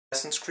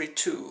Assassin's Creed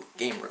 2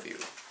 game review.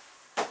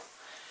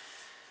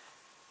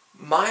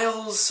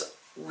 Miles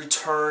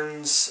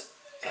returns.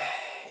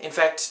 In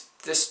fact,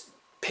 this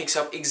picks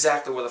up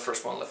exactly where the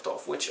first one left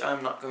off, which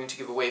I'm not going to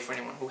give away for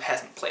anyone who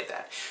hasn't played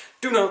that.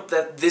 Do note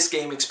that this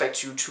game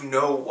expects you to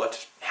know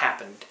what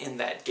happened in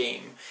that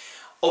game,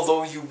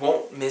 although you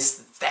won't miss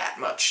that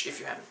much if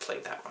you haven't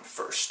played that one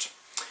first.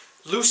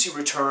 Lucy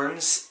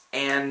returns,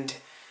 and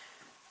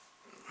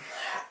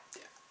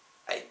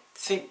I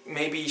think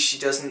maybe she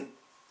doesn't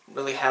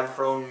really have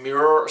her own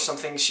mirror or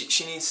something.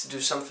 She needs to do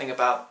something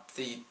about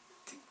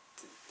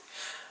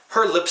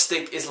her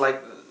lipstick is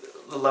like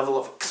the level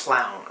of a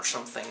clown or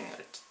something.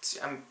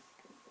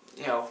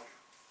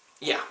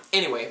 Yeah,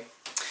 anyway.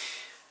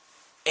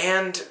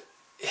 And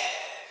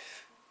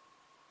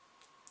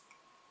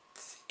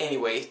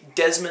anyway,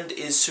 Desmond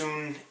is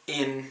soon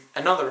in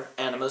another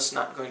Animus,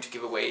 not going to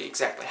give away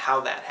exactly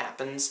how that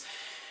happens.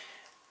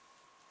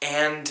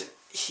 And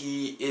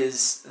he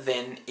is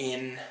then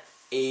in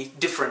a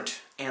different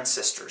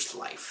ancestor's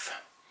life.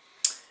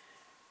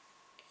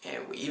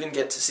 And we even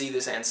get to see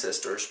this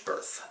ancestor's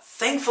birth.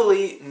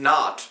 Thankfully,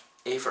 not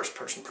a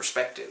first-person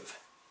perspective.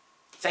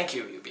 Thank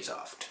you,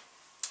 Ubisoft.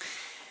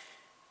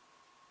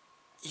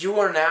 You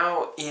are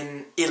now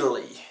in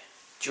Italy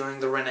during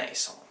the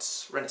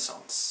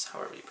Renaissance,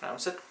 however you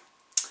pronounce it.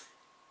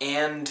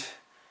 And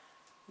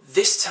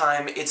this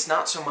time, it's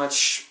not so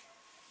much...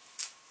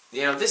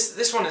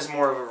 this one is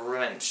more of a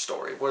revenge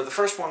story, where the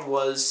first one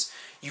was,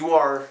 you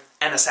are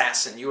an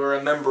assassin, you are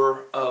a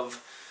member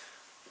of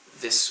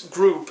this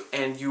group,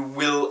 and you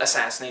will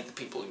assassinate the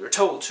people you're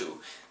told to.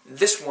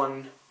 This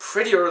one,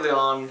 pretty early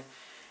on,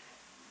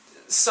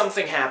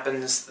 something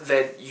happens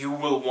that you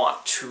will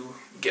want to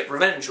get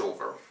revenge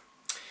over.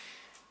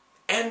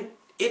 And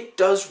it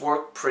does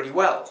work pretty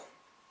well.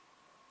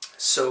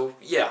 So,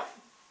 yeah,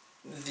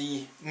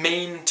 the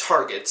main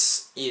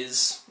targets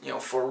is,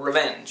 for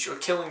revenge. You're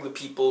killing the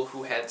people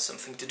who had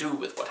something to do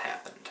with what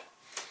happened.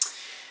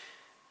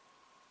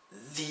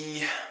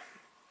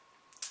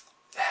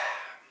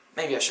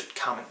 Maybe I should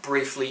comment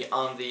briefly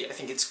on I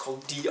think it's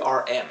called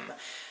DRM.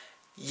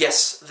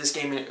 Yes, this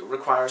game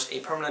requires a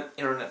permanent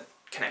internet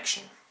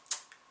connection.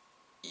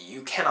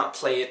 You cannot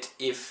play it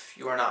if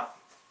you are not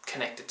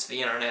connected to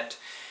the internet.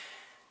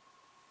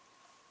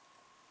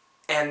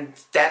 And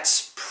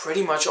that's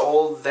pretty much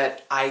all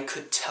that I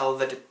could tell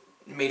that it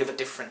made of a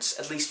difference,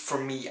 at least for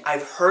me.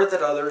 I've heard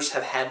that others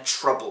have had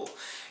trouble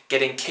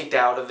getting kicked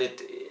out of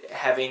it,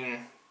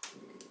 having,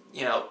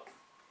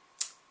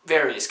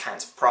 various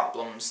kinds of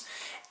problems.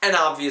 And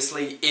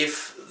obviously,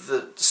 if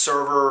the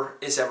server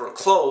is ever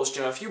closed,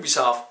 if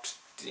Ubisoft,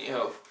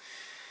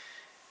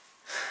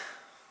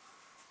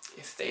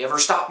 if they ever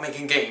stop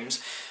making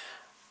games,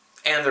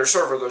 and their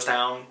server goes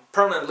down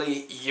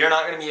permanently, you're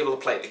not going to be able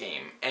to play the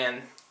game,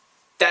 and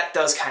that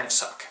does kind of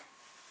suck.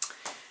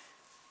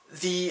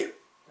 The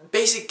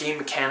basic game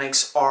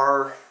mechanics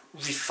are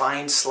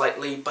refined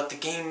slightly, but the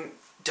game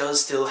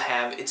does still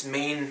have its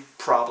main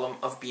problem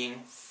of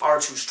being far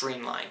too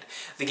streamlined.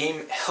 The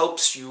game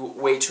helps you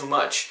way too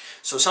much,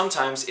 so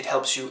sometimes it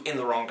helps you in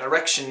the wrong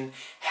direction,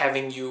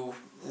 having you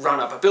run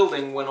up a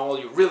building when all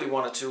you really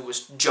wanted to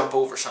was jump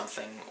over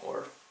something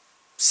or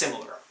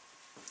similar.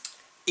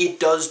 It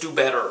does do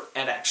better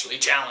at actually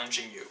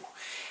challenging you.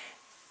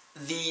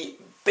 The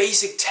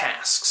basic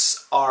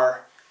tasks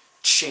are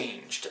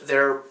changed.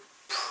 There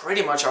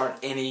pretty much aren't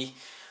any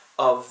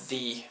of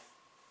the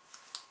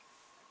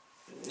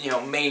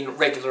main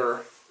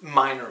regular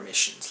minor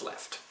missions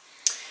left.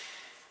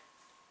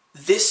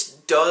 This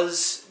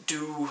does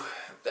do...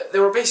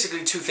 There were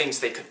basically two things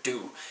they could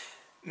do.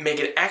 Make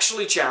it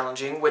actually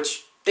challenging,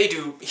 which they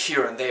do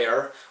here and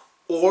there,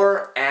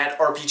 or add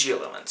RPG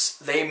elements.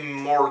 They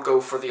more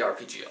go for the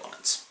RPG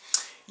elements.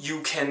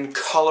 You can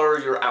color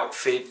your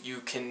outfit,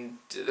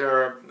 there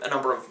are a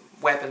number of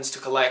weapons to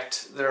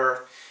collect, there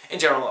are, in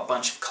general, a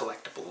bunch of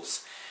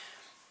collectibles.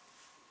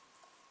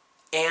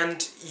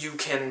 And you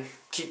can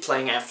keep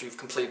playing after you've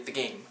completed the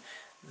game.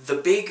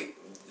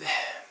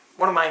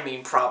 One of my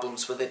main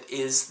problems with it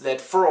is that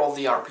for all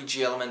the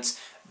RPG elements,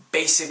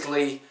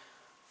 basically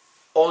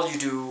all you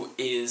do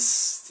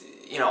is,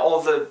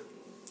 all the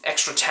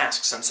extra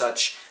tasks and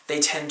such, they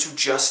tend to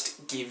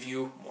just give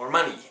you more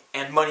money.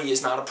 And money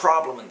is not a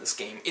problem in this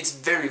game. It's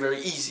very, very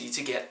easy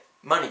to get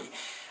money.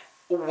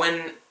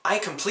 When I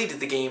completed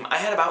the game, I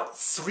had about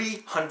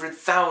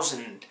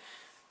 300,000,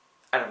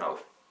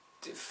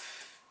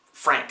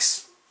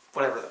 francs,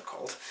 whatever they're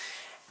called.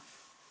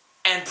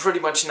 And pretty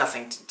much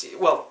nothing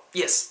well,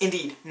 yes,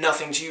 indeed,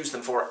 nothing to use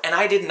them for. And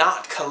I did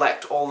not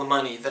collect all the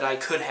money that I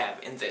could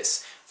have in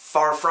this.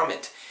 Far from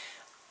it.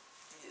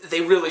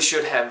 They really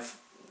should have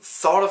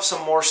thought of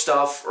some more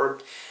stuff, or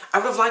I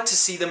would have liked to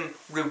see them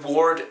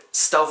reward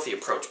stealthy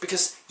approach,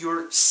 because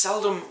you're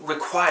seldom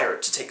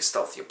required to take a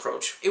stealthy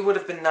approach. It would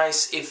have been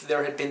nice if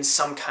there had been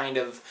some kind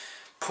of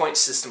point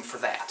system for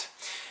that.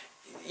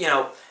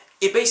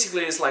 It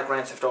basically is like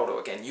Grand Theft Auto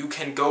again. You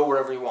can go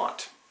wherever you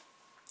want.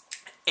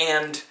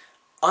 And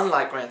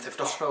unlike Grand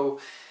Theft Auto,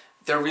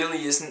 there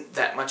really isn't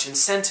that much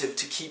incentive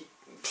to keep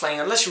playing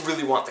unless you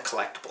really want the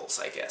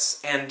collectibles, I guess.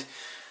 And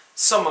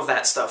some of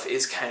that stuff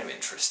is kind of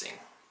interesting.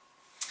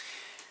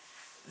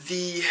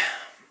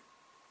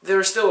 There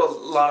is still a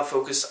lot of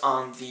focus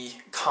on the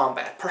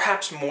combat,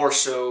 perhaps more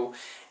so,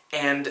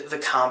 and the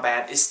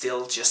combat is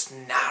still just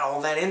not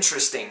all that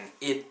interesting.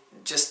 The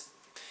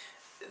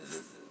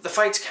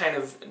fights kind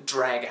of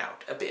drag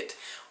out a bit.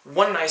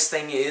 One nice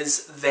thing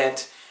is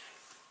that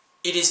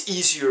it is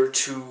easier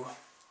to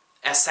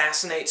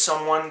assassinate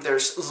someone.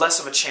 There's less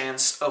of a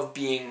chance of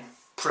being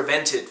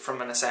prevented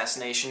from an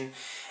assassination,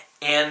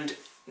 and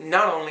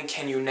not only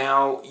can you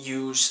now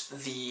use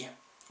the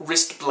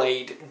wrist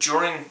blade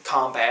during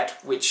combat,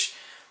 which,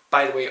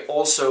 by the way,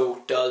 also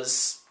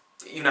does,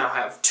 you now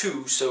have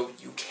 2, so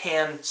you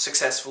can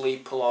successfully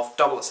pull off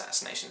double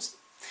assassinations.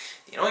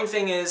 The annoying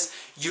thing is,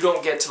 you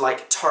don't get to,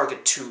 like,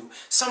 target 2.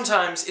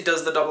 Sometimes it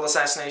does the double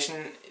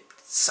assassination,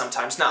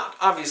 sometimes not.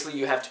 Obviously,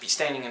 you have to be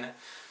standing in a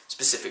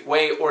specific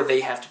way, or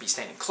they have to be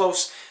standing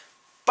close.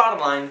 Bottom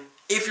line,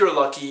 if you're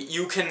lucky,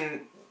 you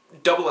can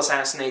double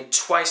assassinate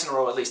twice in a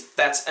row, at least.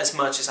 That's as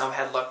much as I've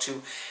had luck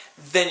to.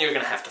 Then you're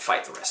going to have to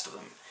fight the rest of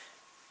them.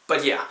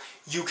 But yeah,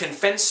 you can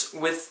fence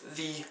with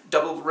the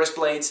double wrist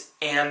blades,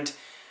 and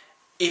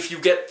if you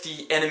get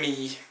the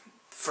enemy,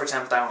 for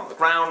example, down on the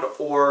ground,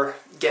 or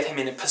get him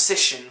in a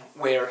position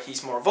where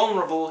he's more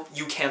vulnerable,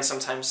 you can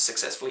sometimes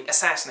successfully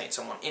assassinate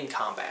someone in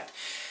combat.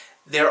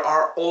 There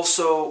are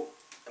also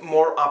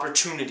more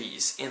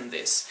opportunities in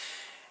this.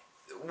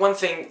 One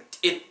thing,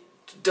 it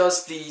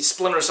does the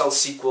Splinter Cell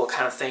sequel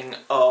kind of thing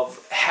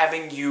of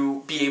having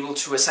you be able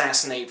to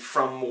assassinate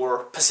from more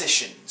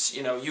positions.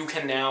 You know, you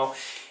can now,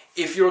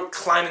 if you're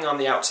climbing on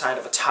the outside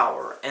of a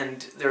tower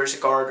and there's a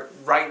guard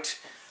right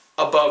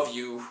above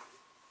you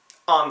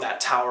on that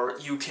tower,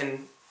 you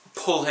can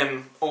pull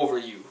him over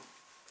you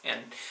and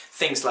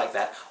things like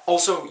that.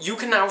 Also, you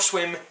can now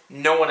swim,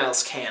 no one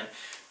else can.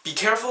 Be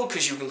careful,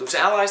 because you can lose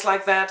allies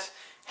like that.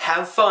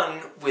 Have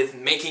fun with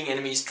making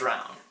enemies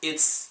drown.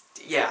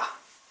 Yeah,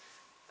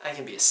 I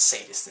can be a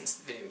sadist in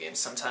video games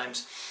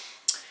sometimes.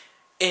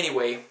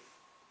 Anyway,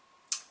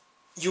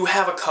 you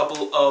have a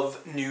couple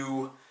of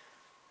new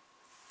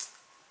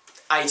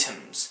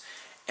items,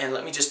 and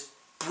let me just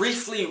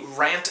briefly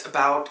rant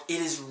about, it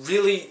is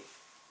really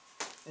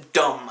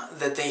dumb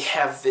that they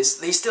have this.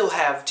 They still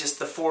have just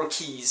the 4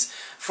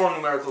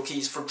 numerical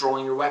keys for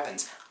drawing your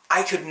weapons.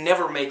 I could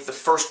never make the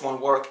first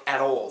one work at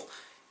all.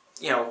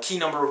 You know, key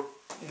number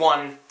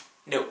 1,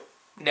 no,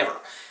 never.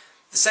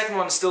 The second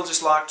one is still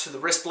just locked to the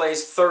wrist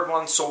blades, third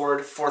one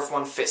sword, fourth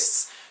one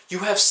fists. You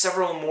have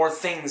several more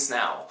things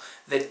now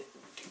that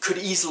could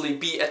easily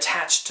be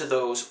attached to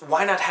those.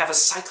 Why not have a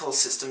cycle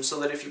system so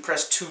that if you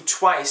press 2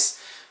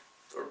 twice,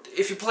 or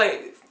if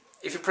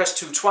you press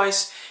 2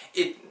 twice,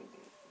 it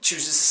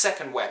chooses a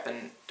second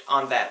weapon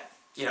on that,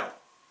 you know.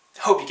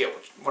 Hope you get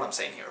what I'm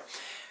saying here.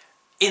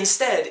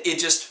 Instead, it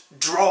just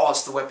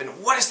draws the weapon.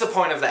 What is the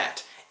point of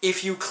that?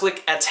 If you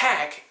click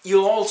attack,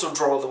 you'll also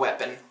draw the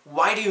weapon.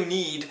 Why do you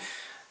need...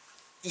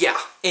 Yeah,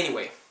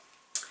 anyway.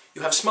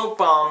 You have smoke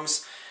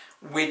bombs,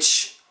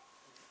 which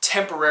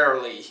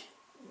temporarily,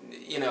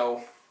 you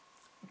know,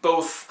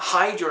 both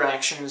hide your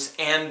actions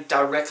and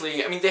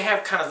directly... I mean, they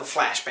have kind of the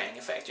flashbang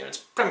effect, you know, it's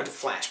primitive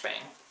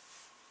flashbang.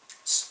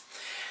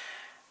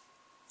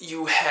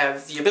 You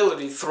have the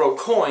ability to throw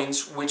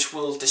coins, which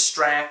will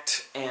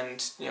distract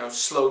and, you know,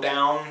 slow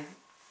down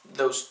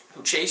those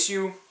who chase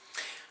you.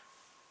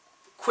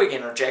 Quick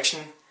interjection,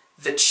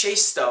 the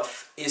chase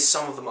stuff is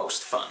some of the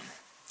most fun.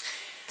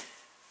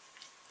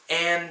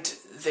 And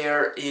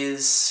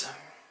there's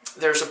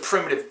a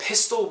primitive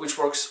pistol, which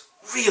works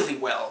really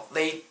well.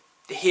 They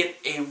hit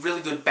a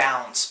really good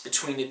balance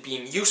between it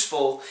being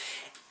useful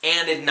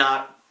and it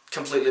not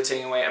completely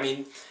taking away. I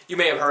mean, you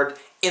may have heard,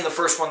 in the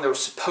first one there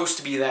was supposed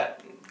to be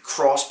that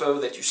crossbow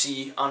that you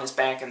see on his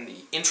back in the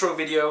intro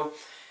video.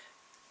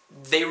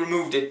 They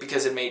removed it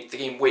because it made the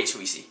game way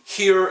too easy.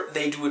 Here,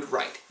 they do it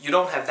right. You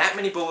don't have that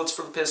many bullets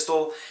for the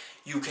pistol,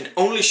 you can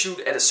only shoot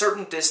at a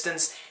certain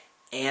distance,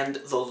 and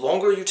the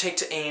longer you take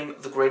to aim,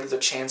 the greater the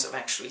chance of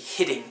actually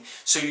hitting,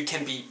 so you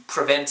can be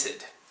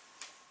prevented.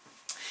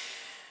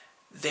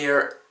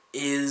 There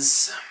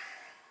is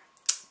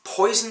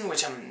poison,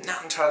 which I'm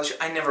not entirely sure.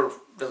 I never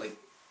really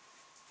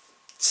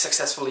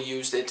successfully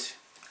used it.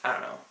 I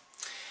don't know.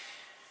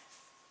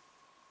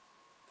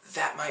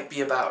 That might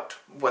be about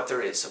what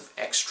there is of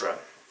extra.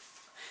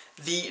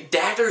 The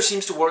dagger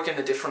seems to work in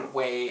a different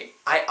way.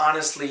 I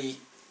honestly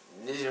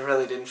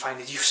really didn't find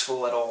it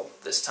useful at all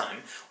this time.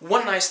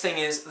 One nice thing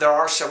is there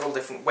are several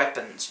different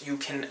weapons. You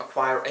can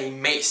acquire a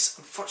mace.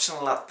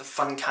 Unfortunately not the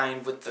fun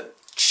kind with the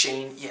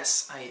chain.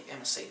 Yes, I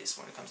am a sadist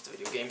when it comes to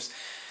video games.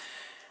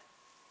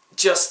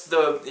 Just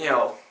the, you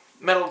know,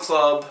 metal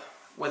club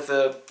with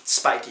a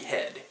spiky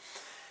head.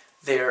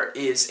 There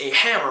is a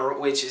hammer,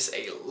 which is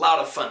a lot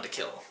of fun to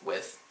kill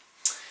with.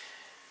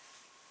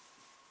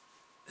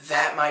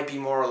 That might be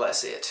more or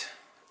less it.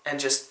 And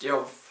just, you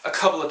know, a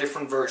couple of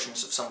different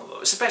versions of some of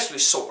those, especially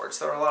swords.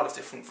 There are a lot of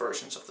different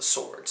versions of the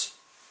swords.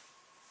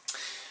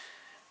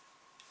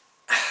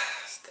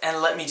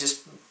 And let me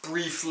just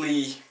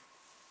briefly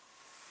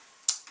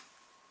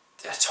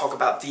talk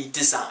about the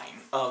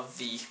design of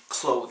the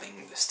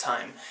clothing this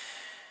time.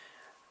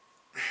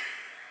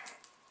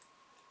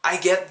 I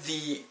get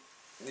the,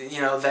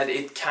 that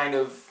it kind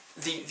of,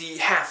 the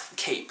half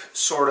cape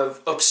sort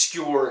of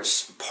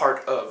obscures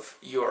part of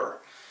your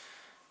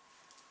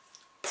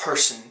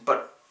person,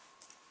 but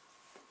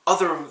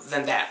other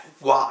than that,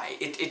 why?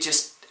 It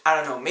just, I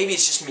don't know, maybe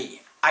it's just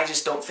me. I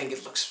just don't think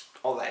it looks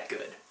all that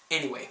good.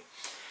 Anyway,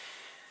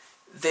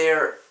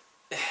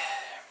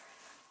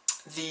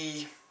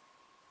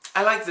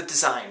 I like the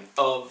design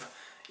of,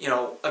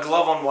 a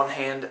glove on one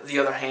hand, the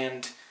other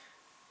hand,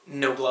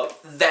 no glove.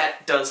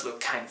 That does look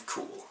kind of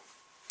cool.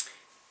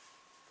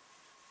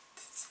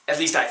 At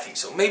least I think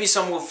so. Maybe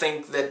some will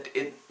think that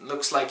it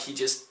looks like he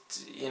just,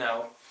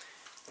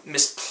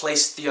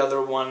 misplaced the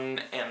other one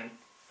and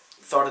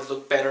thought it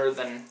looked better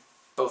than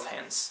both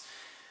hands.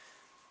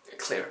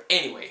 Clear.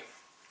 Anyway,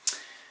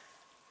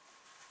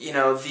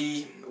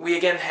 we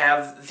again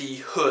have the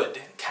hood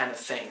kind of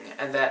thing,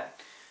 and that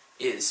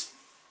is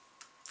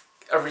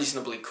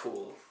reasonably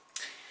cool.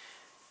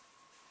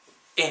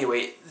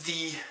 Anyway,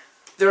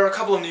 there are a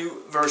couple of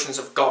new versions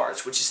of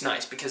guards, which is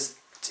nice, because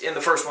in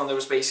the first one there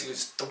was basically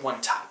just the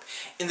one type.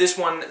 In this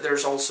one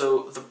there's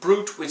also the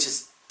brute, which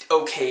is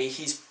okay.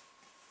 He's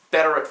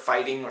better at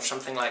fighting or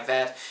something like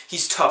that.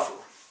 He's tougher,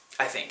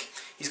 I think.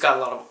 He's got a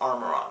lot of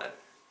armor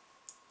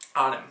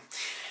on him.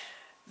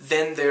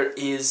 Then there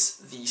is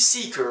the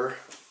seeker,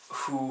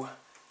 who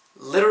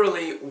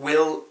literally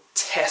will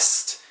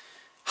test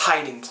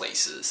hiding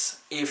places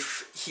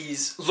if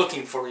he's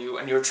looking for you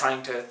and you're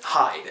trying to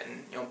hide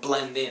and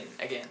blend in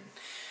again.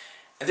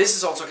 And this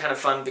is also kind of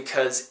fun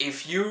because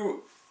if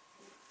you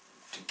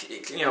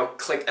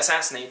click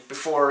assassinate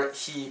before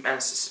he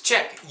manages to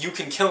check, you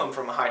can kill him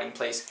from a hiding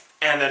place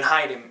and then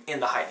hide him in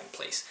the hiding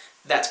place.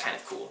 That's kind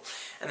of cool.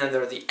 And then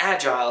there are the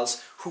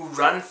agiles, who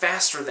run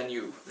faster than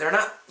you. They're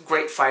not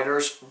great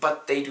fighters,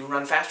 but they do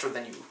run faster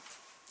than you.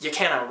 You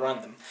can't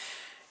outrun them.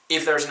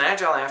 If there's an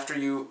agile after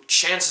you,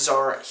 chances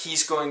are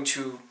he's going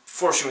to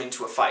force you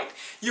into a fight.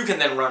 You can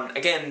then run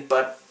again,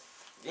 but,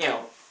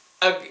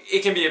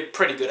 it can be a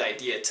pretty good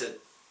idea to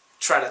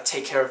try to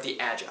take care of the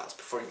agiles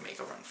before you make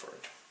a run for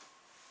it.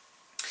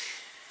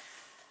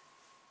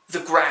 The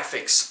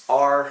graphics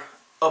are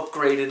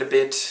upgraded a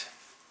bit.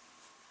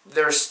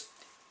 There's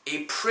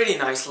a pretty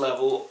nice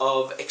level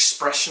of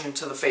expression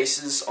to the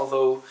faces,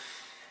 although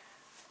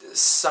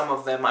some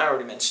of them, I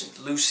already mentioned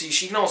Lucy,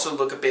 she can also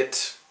look a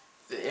bit,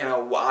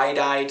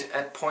 wide-eyed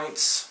at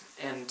points,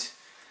 and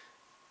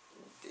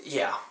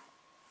yeah.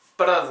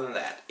 But other than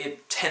that,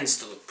 it tends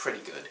to look pretty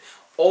good.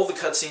 All the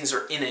cutscenes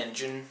are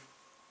in-engine.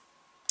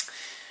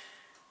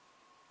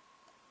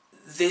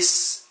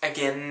 This,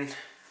 again,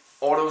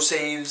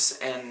 autosaves,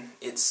 and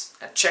it's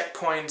at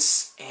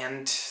checkpoints,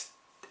 and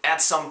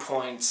at some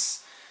points,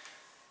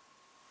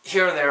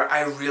 here and there,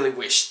 I really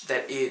wish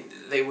that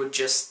they would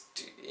just,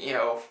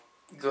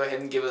 go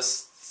ahead and give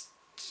us,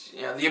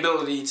 the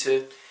ability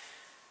to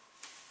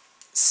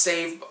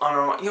save on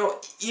our own.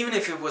 Even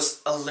if it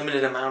was a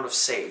limited amount of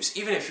saves,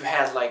 even if you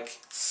had like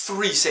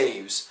 3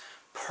 saves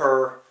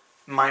per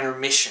minor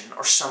mission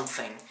or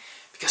something,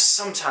 because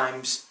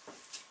sometimes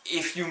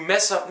if you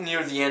mess up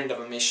near the end of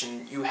a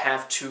mission, you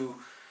have to,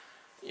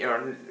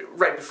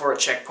 right before a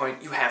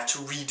checkpoint, you have to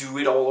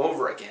redo it all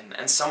over again,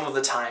 and some of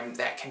the time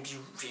that can be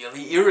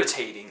really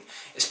irritating,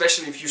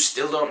 especially if you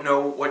still don't know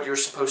what you're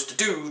supposed to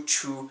do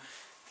to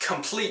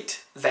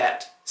complete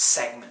that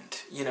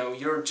segment.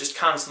 You're just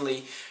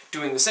constantly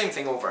doing the same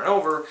thing over and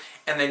over,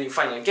 and then you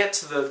finally get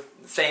to the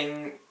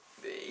thing,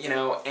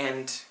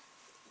 and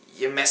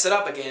you mess it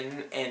up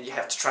again, and you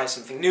have to try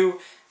something new.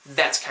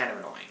 That's kind of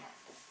annoying.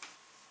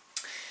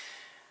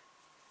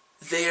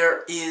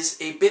 There is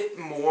a bit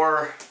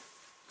more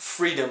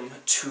freedom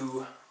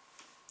to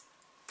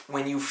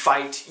when you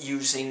fight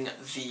using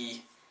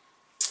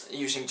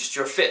just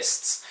your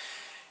fists.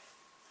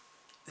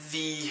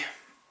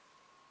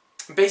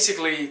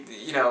 Basically,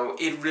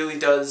 it really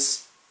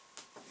does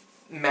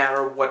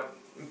matter what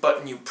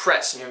button you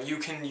press. You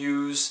can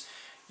use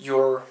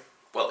your,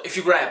 if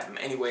you grab them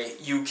anyway,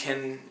 you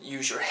can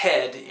use your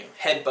head,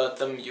 headbutt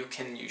them, you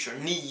can use your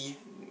knee,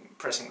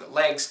 pressing the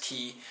legs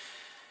key,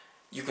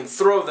 you can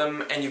throw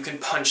them, and you can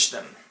punch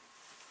them.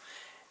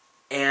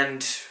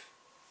 And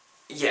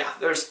yeah,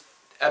 there's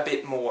a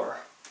bit more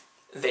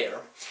there.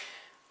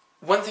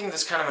 One thing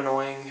that's kind of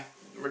annoying,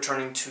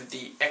 returning to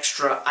the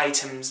extra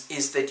items,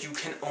 is that you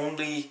can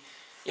only,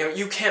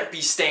 you can't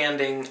be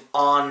standing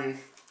on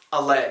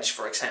a ledge,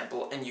 for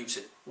example, and use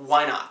it.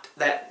 Why not?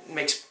 That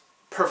makes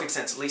perfect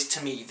sense, at least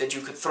to me, that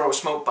you could throw a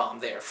smoke bomb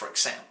there, for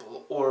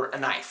example, or a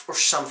knife, or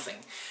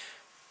something.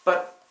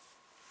 But,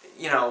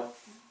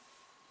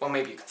 well,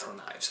 maybe you could throw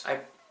knives. I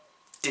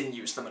didn't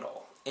use them at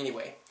all.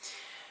 Anyway,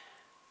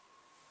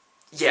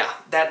 yeah,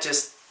 that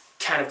just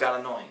kind of got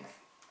annoying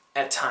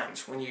at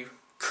times when you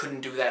couldn't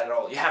do that at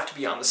all. You have to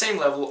be on the same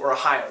level or a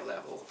higher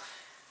level.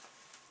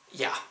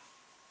 Yeah.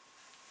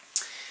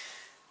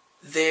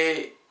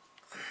 There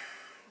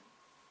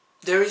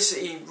is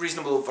a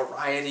reasonable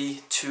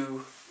variety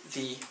to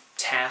the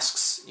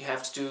tasks you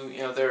have to do. You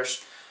know,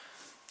 there's,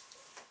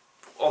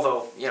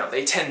 although, you know,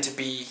 they tend to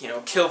be, you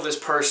know, kill this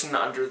person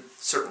under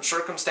certain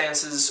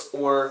circumstances,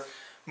 or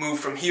move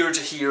from here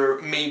to here,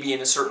 maybe in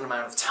a certain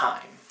amount of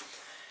time.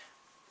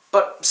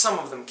 But some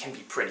of them can be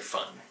pretty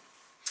fun.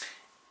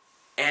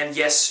 And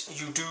yes,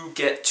 you do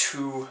get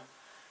to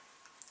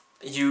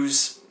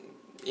use,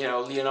 you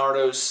know,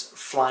 Leonardo's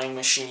flying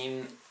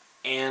machine,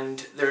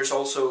 and there's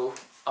also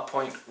a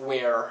point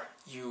where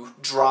you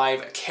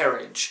drive a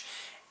carriage,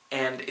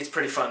 and it's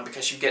pretty fun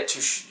because you get to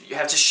you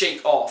have to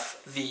shake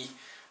off the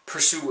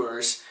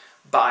pursuers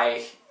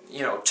by,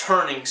 you know,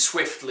 turning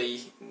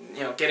swiftly,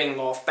 you know, getting them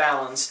off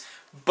balance,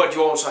 but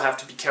you also have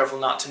to be careful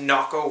not to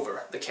knock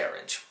over the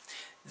carriage.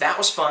 That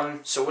was fun,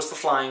 so was the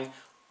flying.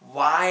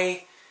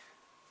 Why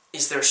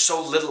is there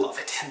so little of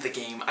it in the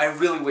game? I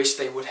really wish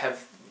they would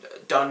have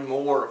done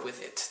more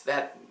with it.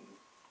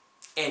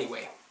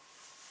 Anyway,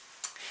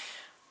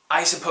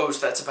 I suppose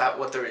that's about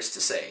what there is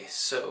to say,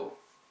 so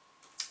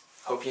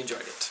hope you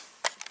enjoyed it.